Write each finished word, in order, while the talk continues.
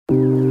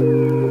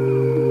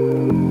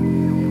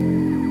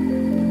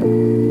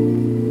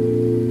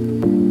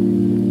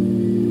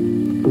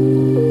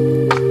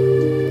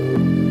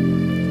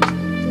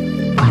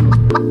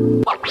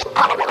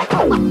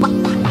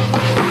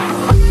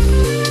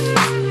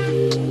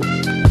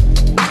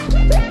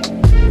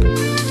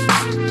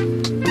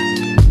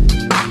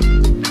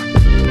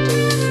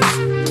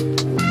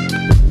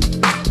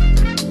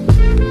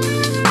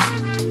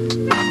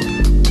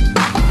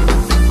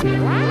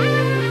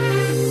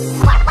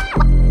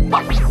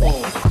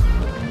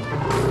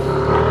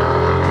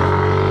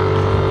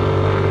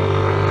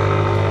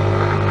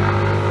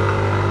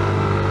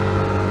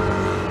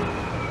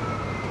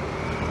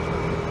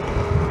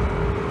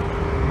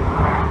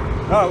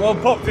Right, we'll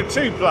pop to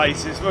two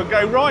places. We'll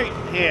go right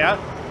here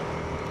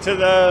to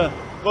the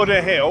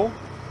Buddha Hill,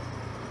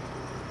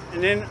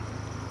 and then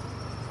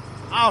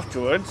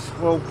afterwards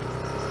we'll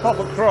pop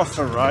across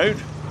the road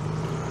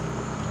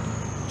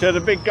to the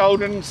big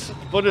golden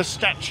Buddha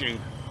statue.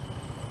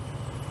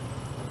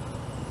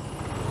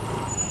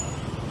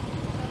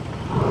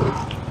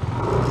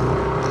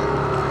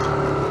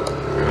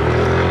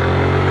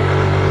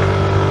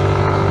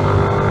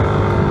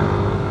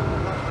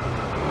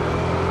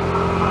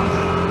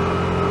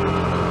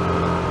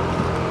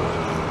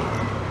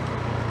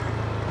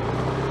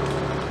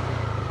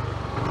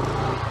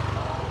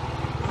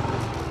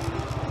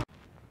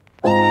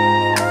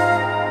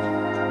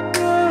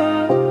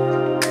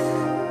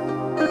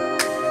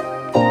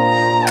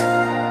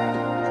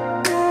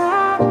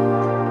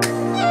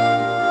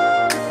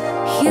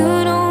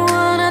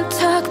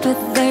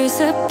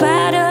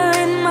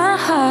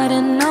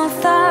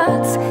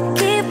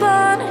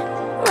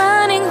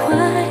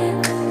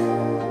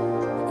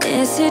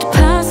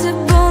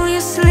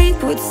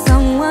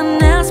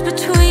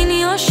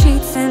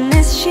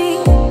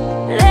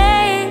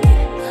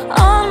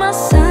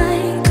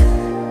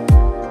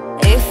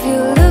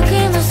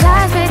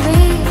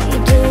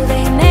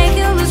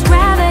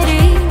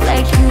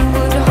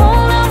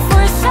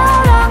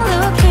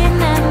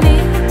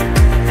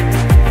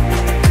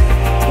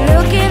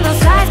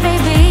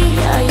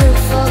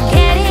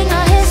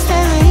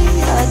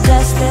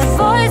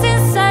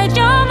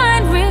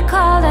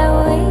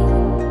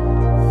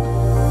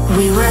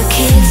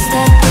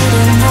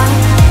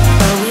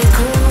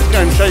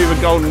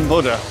 Golden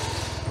Buddha.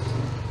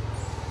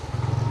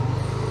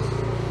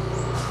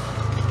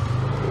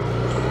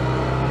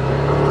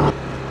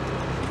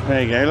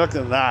 There you go, look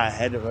at that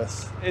ahead of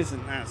us.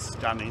 Isn't that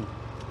stunning?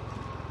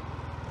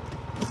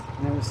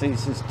 Never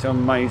ceases to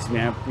amaze me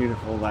how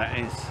beautiful that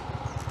is.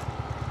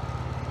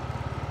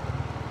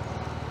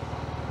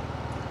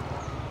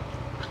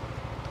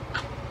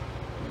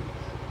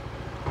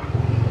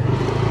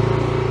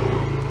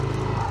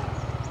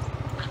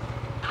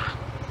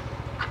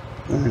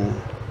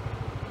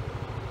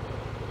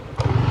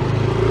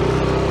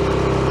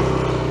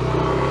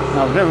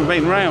 I've never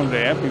been round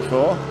here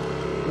before.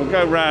 We'll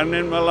go round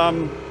and we'll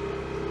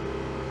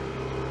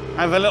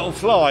have a little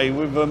fly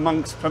with the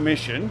monk's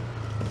permission.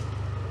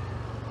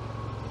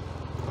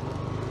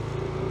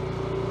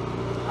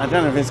 I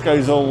don't know if this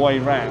goes all the way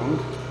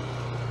round.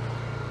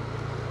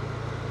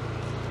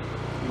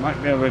 You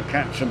might be able to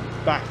catch the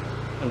back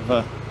of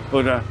a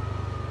Buddha.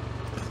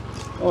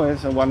 Oh,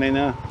 there's a one in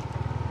a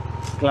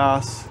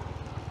glass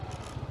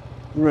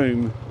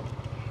room.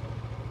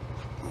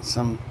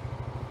 Some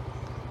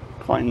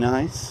quite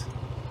nice.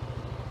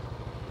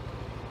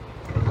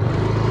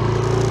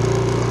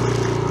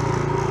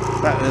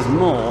 But there's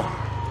more.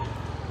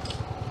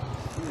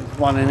 There's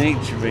one in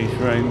each of these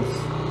rooms.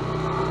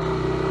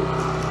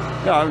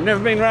 Yeah, I've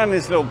never been around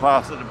this little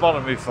path at the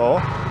bottom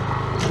before.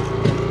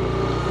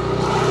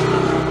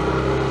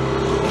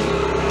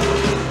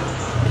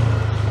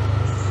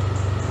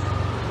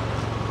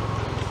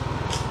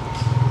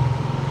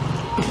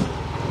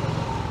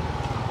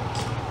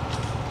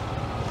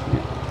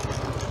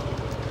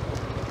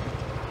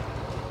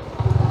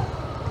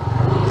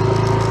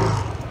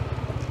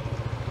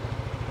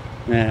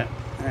 Yeah,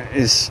 it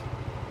is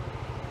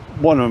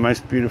one of the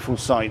most beautiful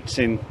sights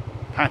in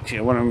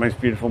Pattaya, one of the most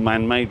beautiful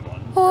man-made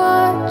ones.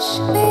 Watch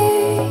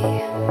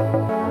me,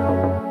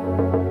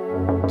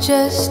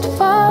 just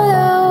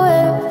follow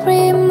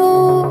every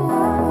move.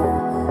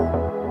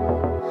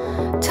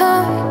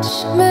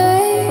 Touch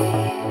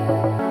me,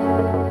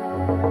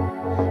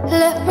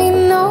 let me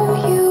know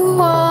you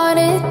want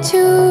it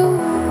too.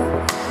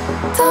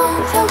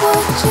 Don't have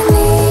what you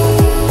need.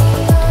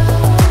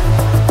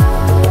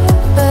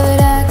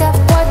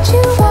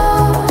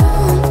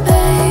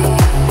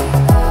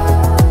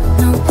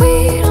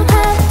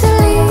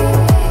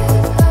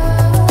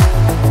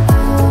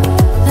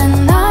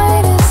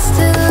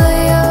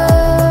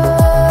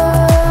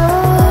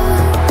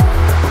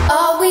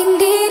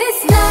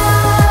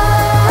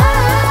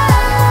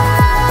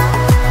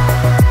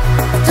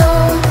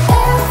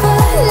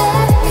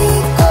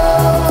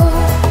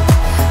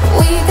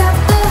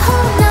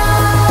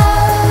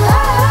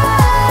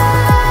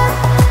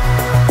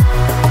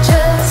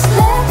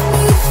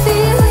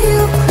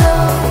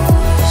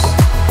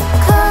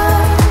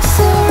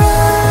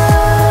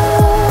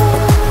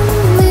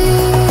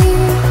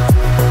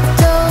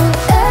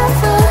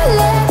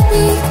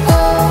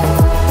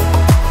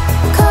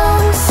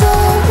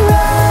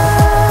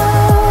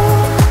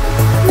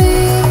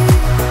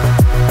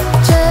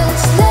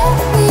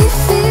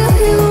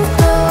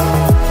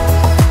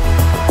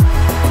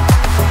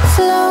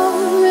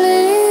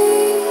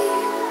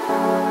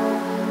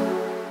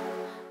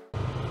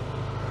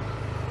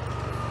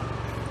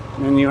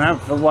 And you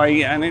have the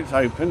way, and it's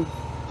open.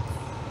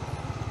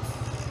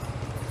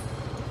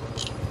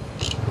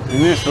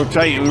 And this will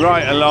take you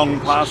right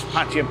along past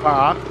Pattaya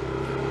Park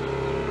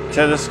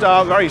to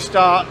the very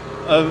start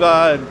of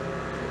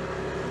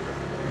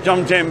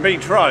Jomtien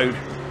Beach Road,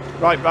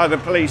 right by the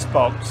police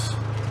box.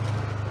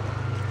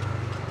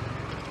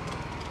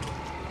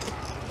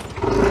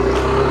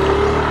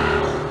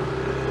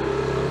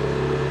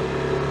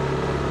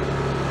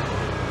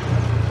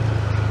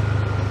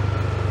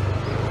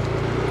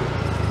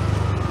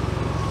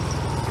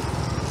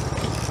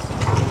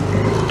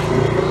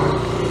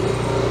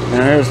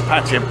 Now here's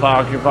Pattaya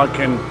Park. If I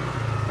can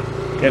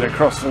get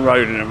across the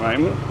road in a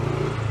moment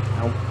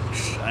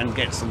and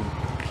get some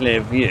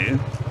clear view,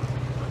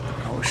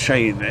 I'll show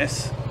you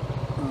this.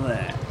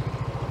 There.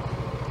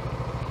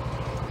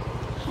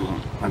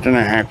 I don't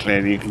know how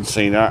clearly you can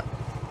see that.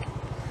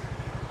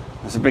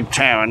 There's a big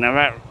tower. Now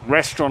that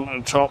restaurant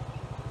at the top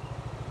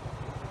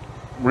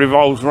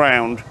revolves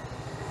round.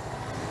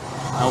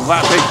 Now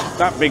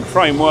that big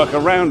framework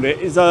around it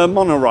is a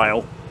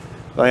monorail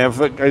they have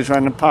that goes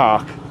around the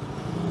park.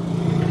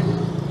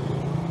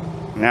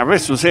 Now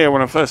this was here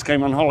when I first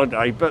came on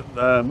holiday, but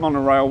the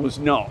monorail was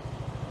not.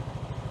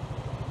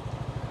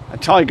 A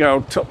Thai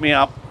girl took me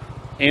up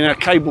in a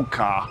cable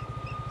car,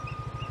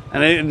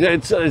 and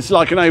it's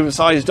like an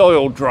oversized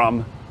oil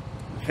drum.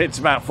 It fits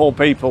about 4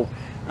 people.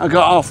 I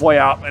got halfway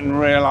up and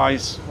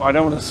realised, well, I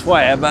don't want to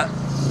swear, but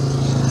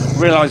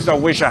realised I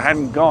wish I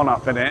hadn't gone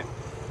up in it.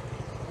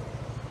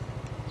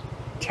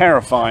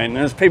 Terrifying.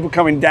 There's people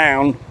coming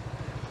down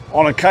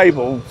on a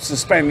cable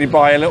suspended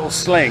by a little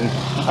sling.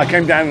 I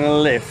came down in a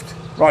lift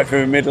right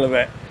through the middle of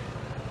it.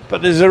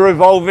 But there's a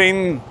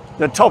revolving,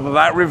 the top of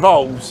that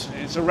revolves.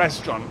 It's a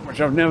restaurant, which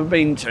I've never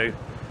been to.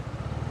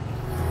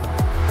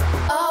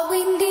 All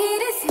we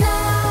need is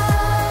now.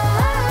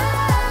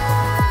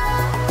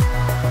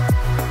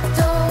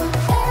 Don't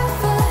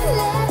ever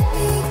let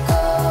me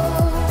go.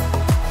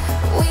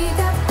 We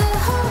got the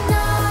whole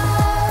night.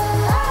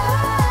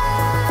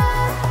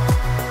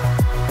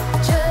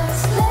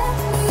 Just let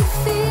me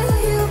feel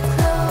you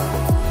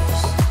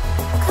close.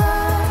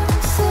 Come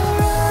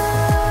surround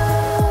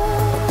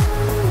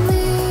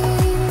me.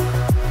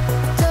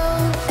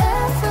 Don't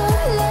ever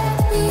let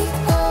me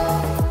go.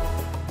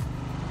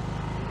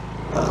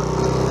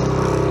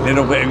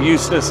 Little bit of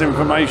useless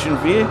information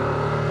for you.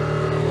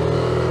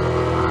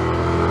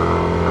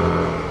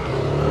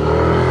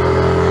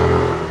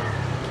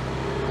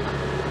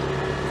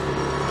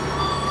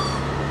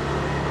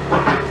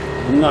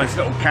 Nice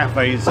little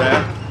cafes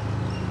there.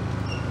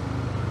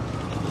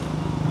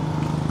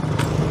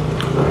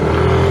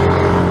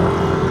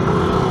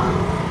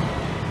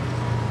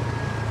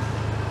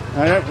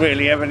 I don't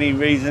really have any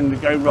reason to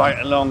go right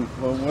along.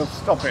 Well, we'll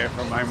stop here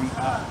for a moment.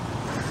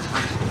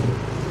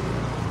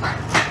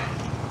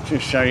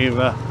 Just show you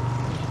the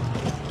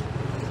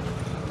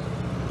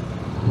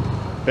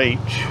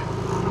beach.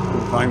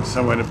 We'll find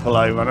somewhere to pull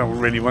over. I don't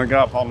really want to go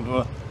up onto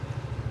a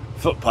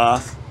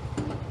footpath.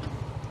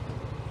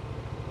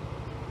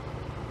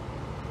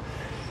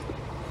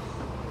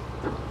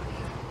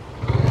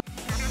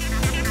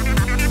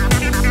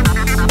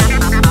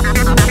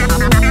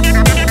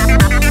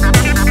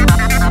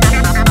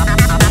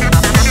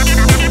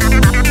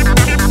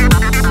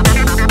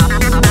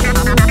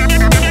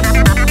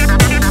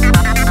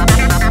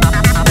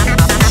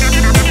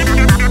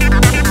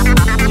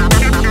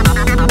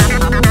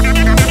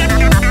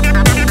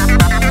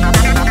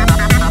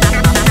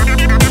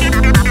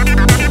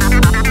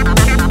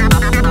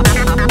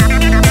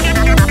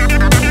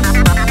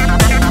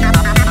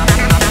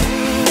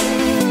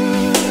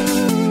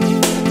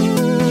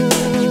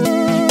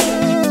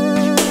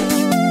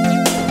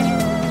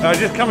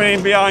 Just coming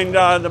in behind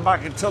the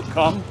back of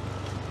Treetown.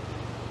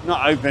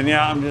 Not open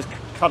yet, I'm just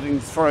cutting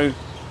through.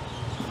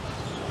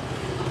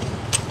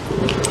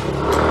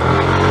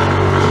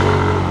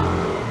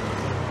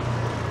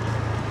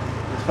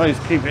 I suppose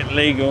keep it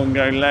legal and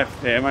go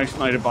left here. Most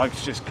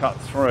motorbikes just cut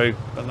through,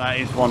 but that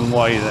is one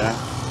way there.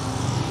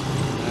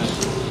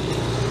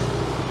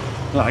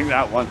 Like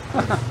that one.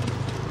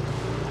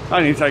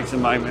 Only takes a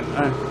moment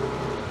though.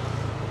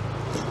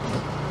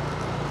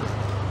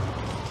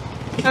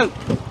 Oh.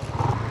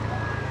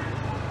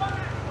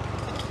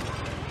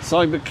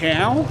 Cyber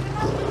cow.